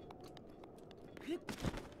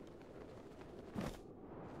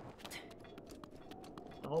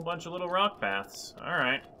 A whole bunch of little rock paths.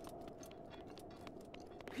 Alright.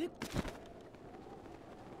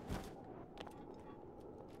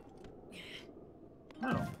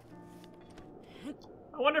 Oh.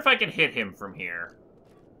 I wonder if I can hit him from here.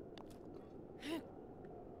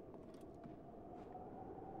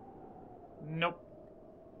 Nope.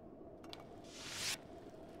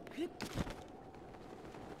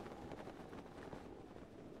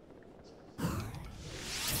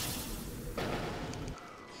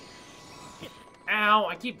 Ow,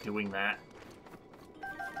 I keep doing that.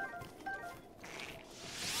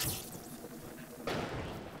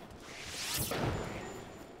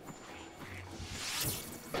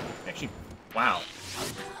 Actually, wow.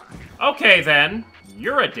 Okay, then.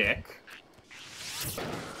 You're a dick.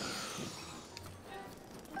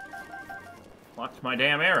 Blocked my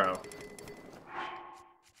damn arrow.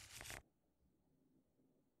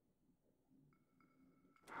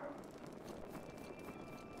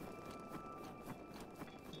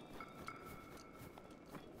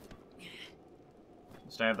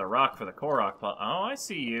 Just I have the rock for the Korok. Oh, I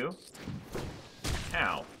see you.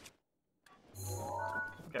 Ow.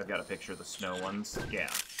 I think I've got a picture of the snow ones. Yeah.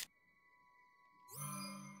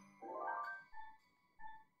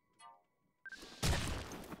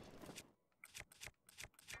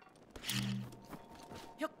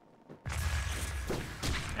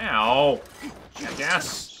 Ow!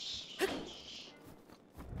 Jackass!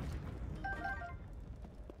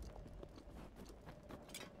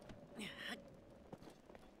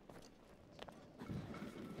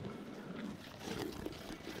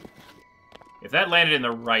 If that landed in the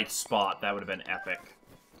right spot, that would have been epic.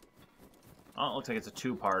 Oh, it looks like it's a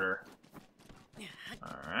two-parter.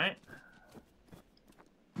 Alright.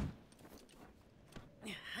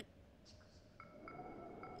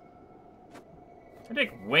 I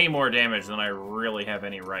take way more damage than I really have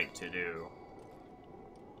any right to do.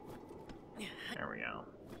 There we go.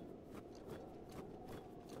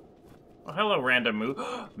 Oh, hello, random moose.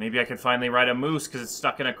 Maybe I could finally ride a moose because it's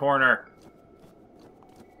stuck in a corner.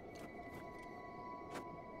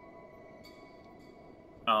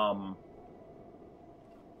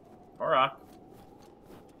 Korok.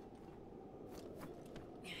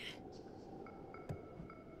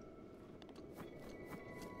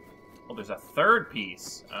 Oh, there's a third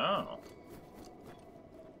piece. Oh.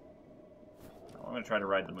 Well, I'm gonna try to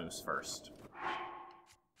ride the moose first.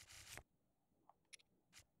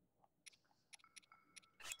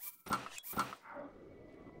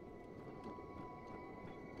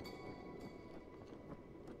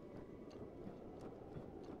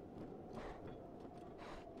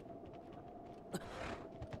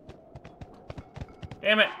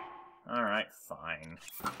 Damn it! Alright, fine.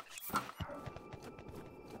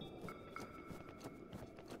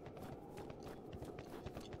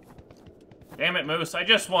 Damn it, Moose, I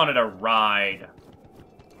just wanted a ride.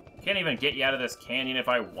 Can't even get you out of this canyon if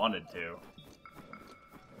I wanted to.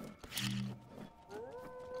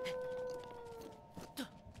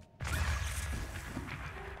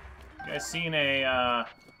 You guys seen a,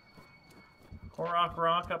 Korok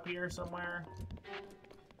rock up here somewhere?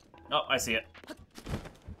 Oh, I see it.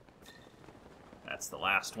 That's the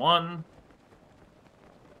last one.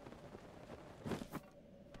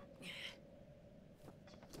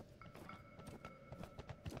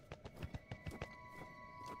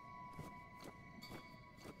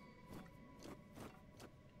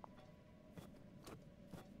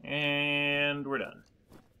 And we're done.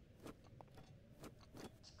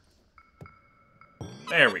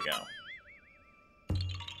 There we go.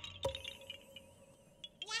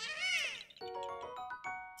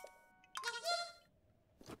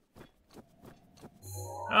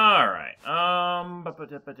 Alright,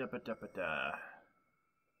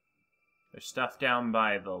 there's stuff down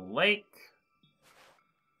by the lake.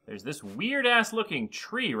 There's this weird-ass looking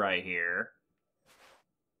tree right here.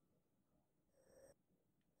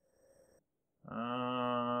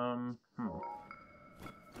 Let's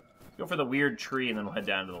go for the weird tree and then we'll head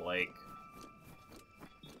down to the lake.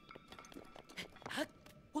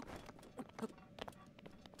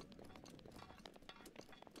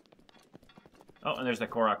 Oh, and there's the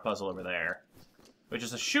Korok puzzle over there. Which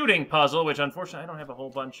is a shooting puzzle, which unfortunately I don't have a whole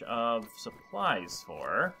bunch of supplies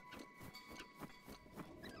for.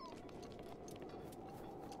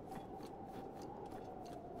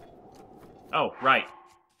 Oh, right.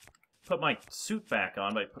 Put my suit back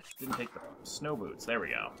on, but I didn't take the snow boots. There we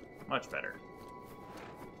go. Much better.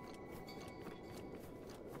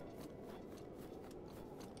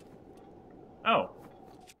 Oh.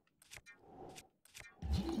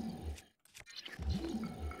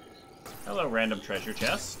 Hello, random treasure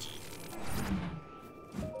chest.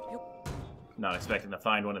 Not expecting to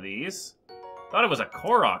find one of these. Thought it was a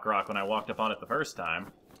Korok rock when I walked up on it the first time.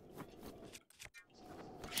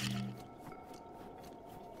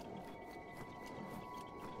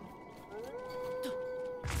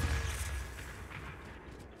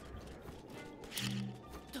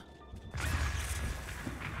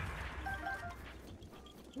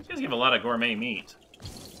 These guys give a lot of gourmet meat.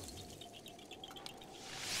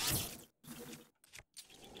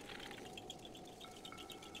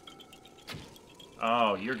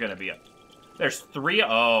 Oh, you're gonna be a... There's three...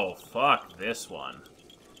 Oh, fuck this one.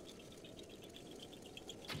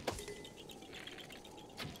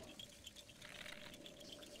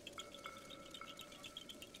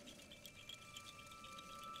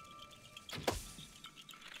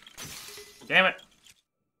 Damn it.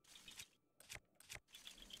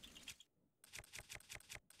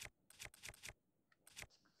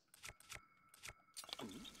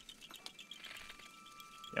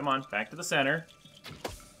 Come on, back to the center.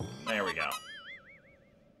 There we go.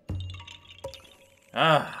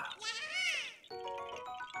 Ah.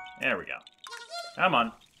 There we go. Come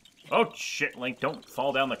on. Oh, shit, Link, don't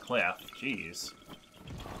fall down the cliff. Jeez.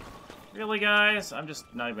 Really, guys? I'm just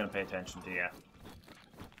not even gonna pay attention to you.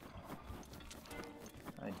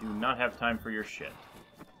 I do not have time for your shit.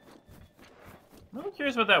 I'm really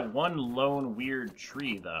curious about that one lone weird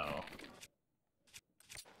tree, though.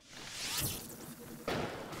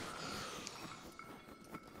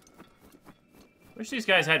 Wish these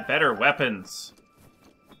guys had better weapons.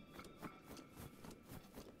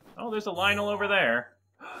 Oh, there's a Lynel over there.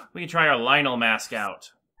 We can try our Lynel mask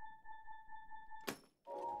out.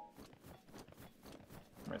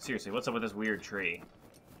 I'm gonna Seriously, what's up with this weird tree?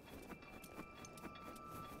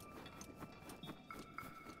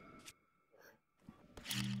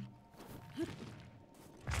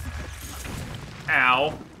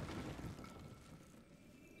 Ow.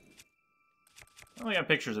 I don't have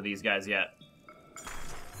pictures of these guys yet.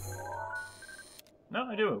 No,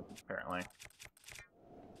 I do, apparently.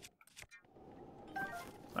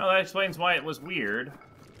 Well, that explains why it was weird.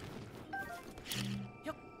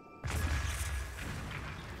 Yep.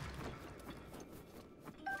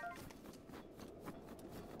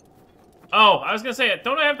 Oh, I was gonna say,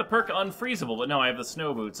 don't I have the perk unfreezable? But no, I have the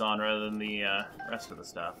snow boots on rather than the rest of the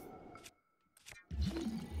stuff.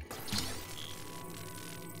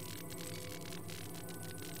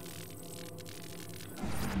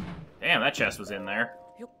 Damn, that chest was in there.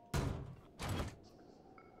 Yep.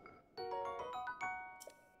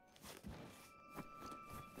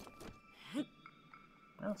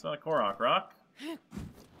 Well, it's not a Korok rock.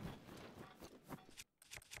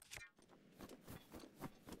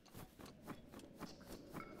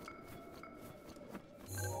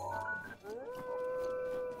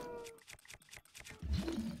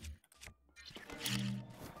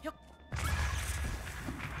 Yep.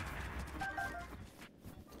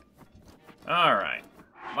 Alright.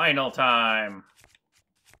 Lynel time.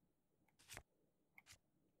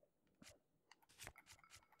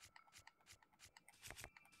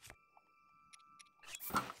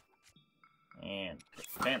 And put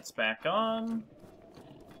the pants back on.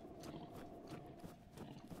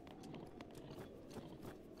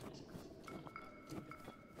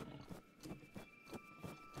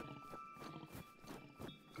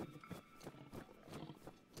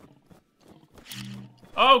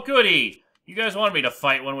 Oh, goody! You guys wanted me to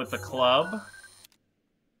fight one with the club?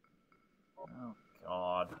 Oh,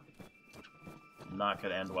 God. Not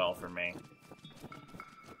gonna end well for me.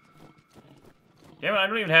 Damn it, I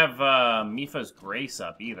don't even have Mipha's Grace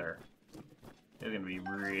up either. It's gonna be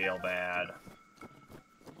real bad.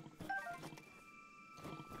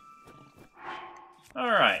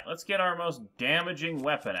 Alright, let's get our most damaging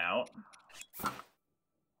weapon out.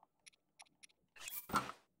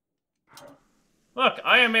 Look,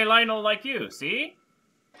 I am a Lynel like you, see?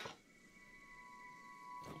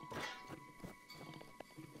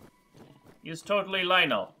 He's totally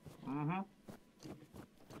Lynel. Mm-hmm.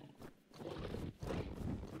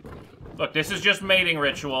 Look, this is just mating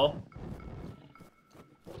ritual.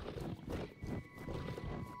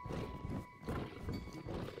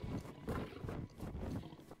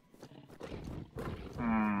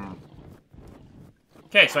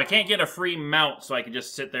 Okay, so I can't get a free mount, so I can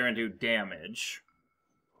just sit there and do damage.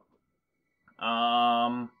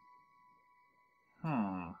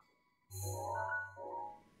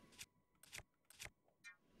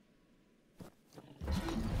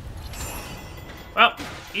 Well,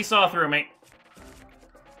 he saw through me.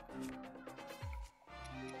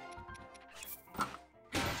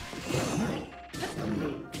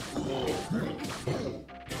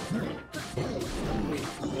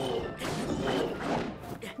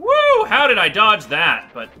 Woo! How did I dodge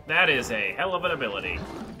that? But that is a hell of an ability.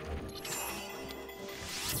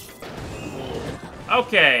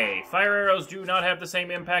 Okay, fire arrows do not have the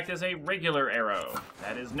same impact as a regular arrow.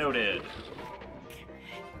 That is noted.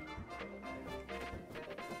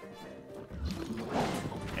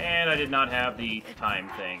 And I did not have the time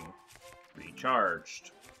thing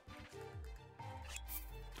recharged.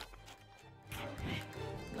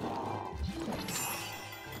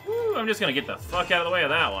 Woo, I'm just gonna get the fuck out of the way of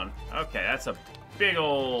that one. Okay, that's a big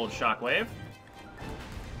old shockwave.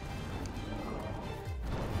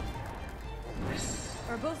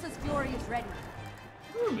 Urbosa's glory is ready.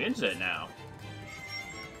 Ooh, into it now.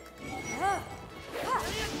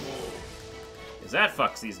 Because that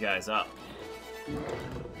fucks these guys up.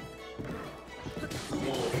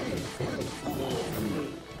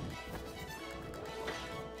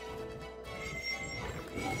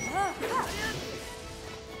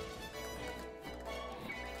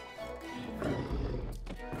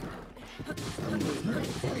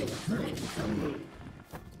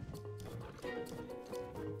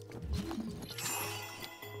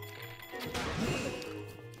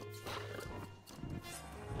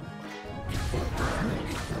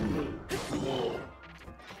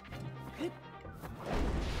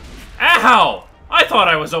 Ow! I thought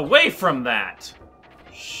I was away from that!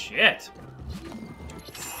 Shit.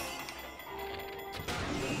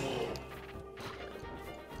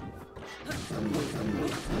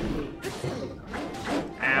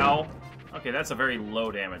 Ow. Okay, that's a very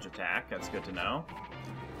low damage attack. That's good to know.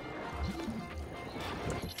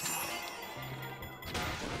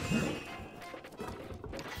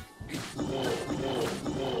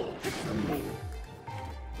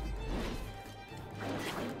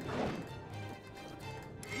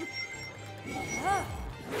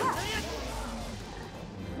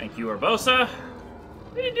 Thank you, Urbosa.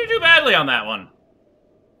 We didn't do too badly on that one.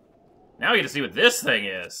 Now we get to see what this thing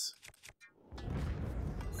is.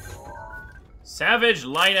 Savage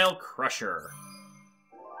Lynel Crusher.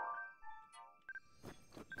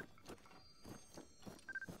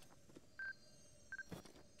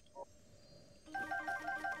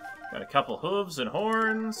 Got a couple hooves and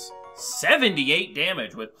horns. 78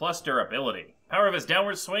 damage with plus durability. Power of his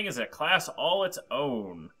downward swing is a class all its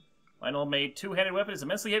own. Lynel made two-handed weapon is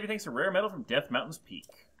immensely heavy thanks to rare metal from Death Mountain's peak.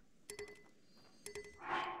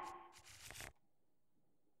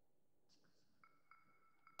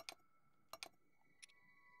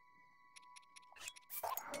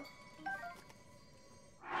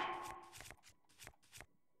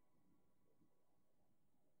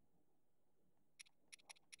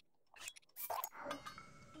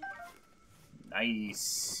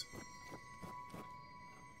 Nice.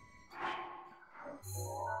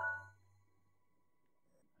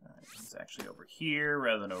 It's actually over here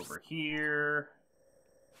rather than over here.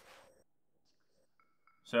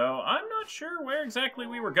 So, I'm not sure where exactly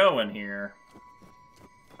we were going here.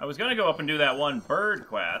 I was gonna go up and do that one bird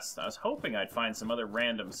quest. I was hoping I'd find some other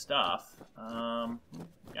random stuff. I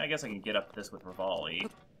guess I can get up this with Rivali.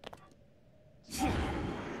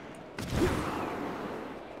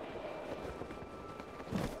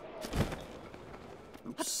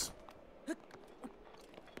 Oops.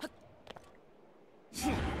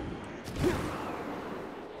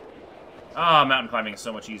 Ah, mountain climbing is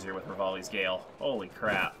so much easier with Rivali's Gale. Holy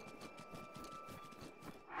crap.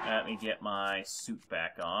 Let me get my suit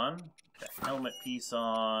back on. The helmet piece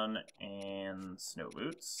on, and snow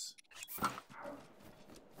boots.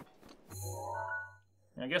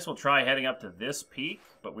 I guess we'll try heading up to this peak,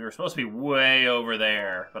 but we were supposed to be way over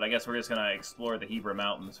there. But I guess we're just going to explore the Hebra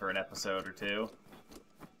Mountains for an episode or two.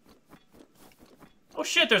 Oh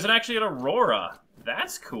shit, there's actually an Aurora.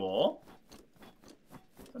 That's cool.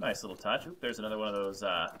 It's a nice little touch. Oop, there's another one of those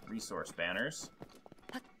resource banners.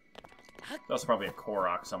 There's also probably a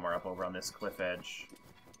Korok somewhere up over on this cliff edge.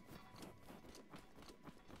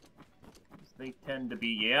 They tend to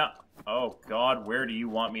be, yeah. Oh god, where do you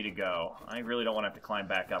want me to go? I really don't want to have to climb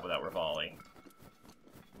back up without Rivali.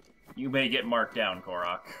 You may get marked down,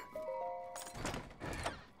 Korok.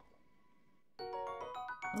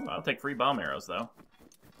 Ooh, I'll take free bomb arrows, though.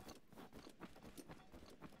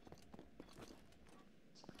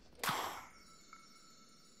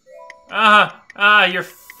 You're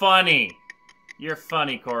funny. You're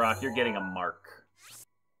funny, Korok. You're getting a mark.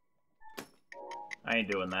 I ain't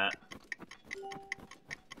doing that.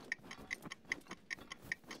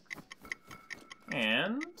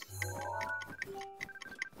 And...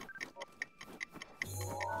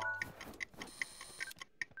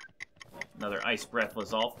 another Ice Breath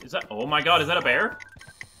Lizalf. Is that... oh my god, is that a bear?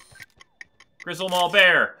 Grizzlemaw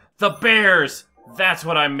bear! The bears! That's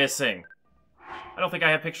what I'm missing! I don't think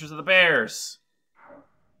I have pictures of the bears.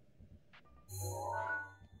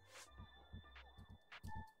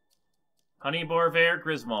 Honeyboar bear,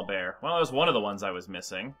 Grizzlemaw bear. Well, that was one of the ones I was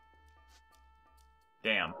missing.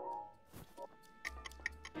 Damn.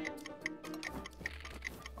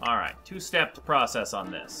 Alright, two-step process on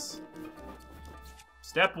this.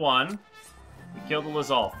 Step 1, we kill the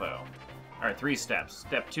Lizalfo. Alright, 3 steps.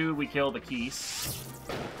 Step 2, we kill the Keese.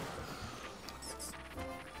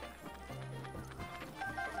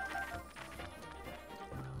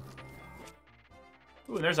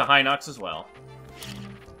 Ooh, and there's a Hinox as well.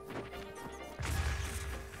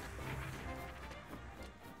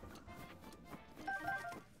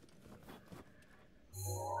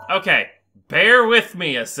 Okay, bear with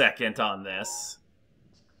me a second on this.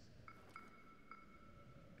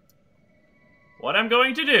 What I'm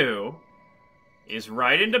going to do is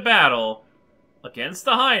ride into battle against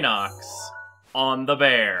the Hinox on the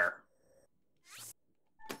bear.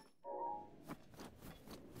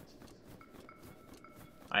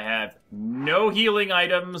 I have no healing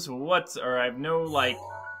items or I have no, like,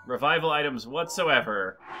 revival items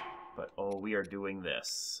whatsoever. But, oh, we are doing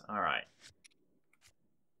this. Alright.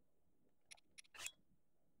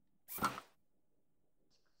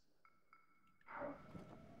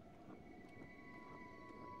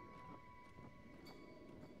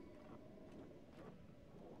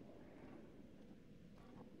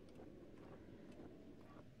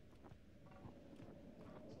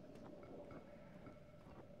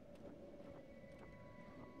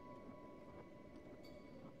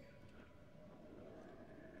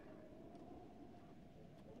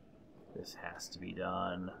 This has to be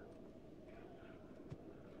done.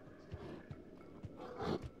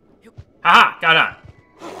 Haha! Got on!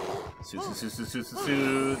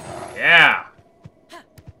 Soothe. Yeah!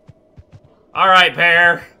 Alright,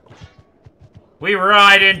 bear. We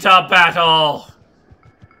ride into battle.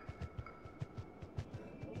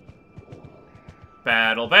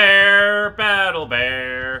 Battle bear, battle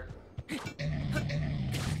bear.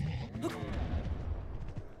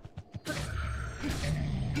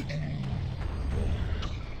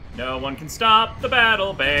 No one can stop the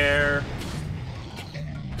battle bear.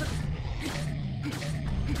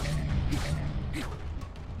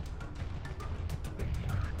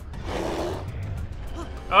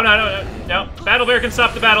 Oh, no, no, no, no. Battle bear can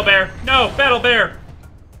stop the battle bear. No, battle bear.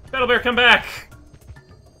 Battle bear, come back.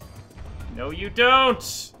 No, you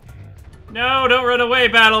don't. No, don't run away,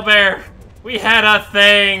 battle bear. We had a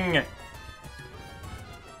thing.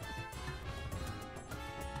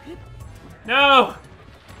 No.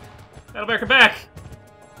 Battle bear, come back.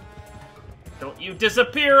 Don't you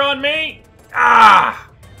disappear on me. Ah.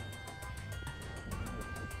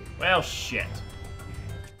 Well, shit.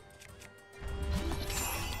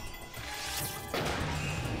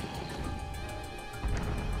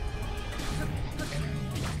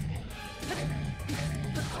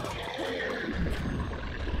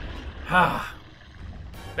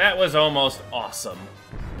 That was almost awesome.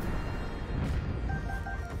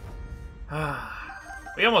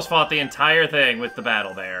 We almost fought the entire thing with the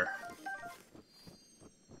battle bear.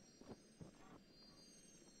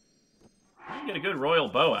 You can get a good royal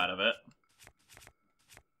bow out of it.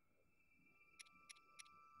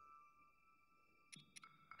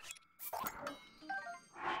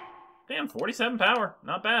 Damn, 47 power.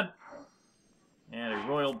 Not bad. And a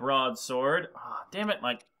royal broadsword. Ah, damn it,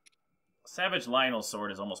 my Savage Lynel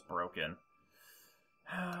sword is almost broken.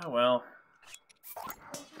 Well.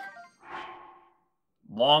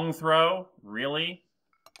 Long throw? Really?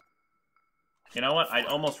 You know what? I'd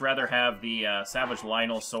almost rather have the Savage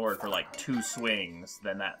Lynel sword for like 2 swings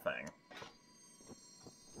than that thing.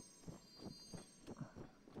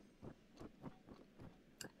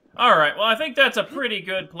 Alright, well I think that's a pretty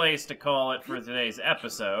good place to call it for today's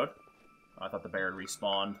episode. Oh, I thought the bear had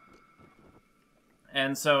respawned.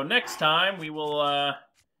 And so next time we will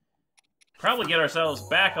probably get ourselves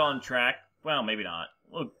back on track. Well, maybe not.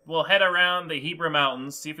 We'll head around the Hebra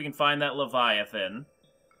Mountains, see if we can find that Leviathan.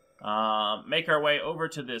 Make our way over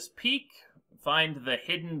to this peak, find the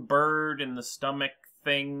hidden bird in the stomach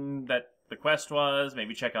thing that the quest was,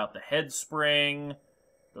 maybe check out the head spring,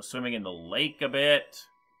 go swimming in the lake a bit.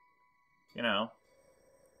 You know,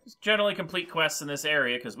 just generally complete quests in this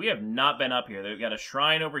area, because we have not been up here. They've got a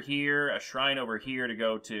shrine over here to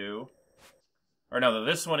go to. Or no,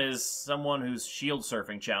 this one is someone who's shield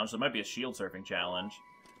surfing challenge, so it might be a shield surfing challenge.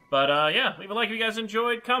 But, yeah, leave a like if you guys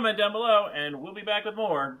enjoyed, comment down below, and we'll be back with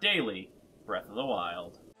more Daily Breath of the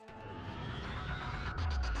Wild.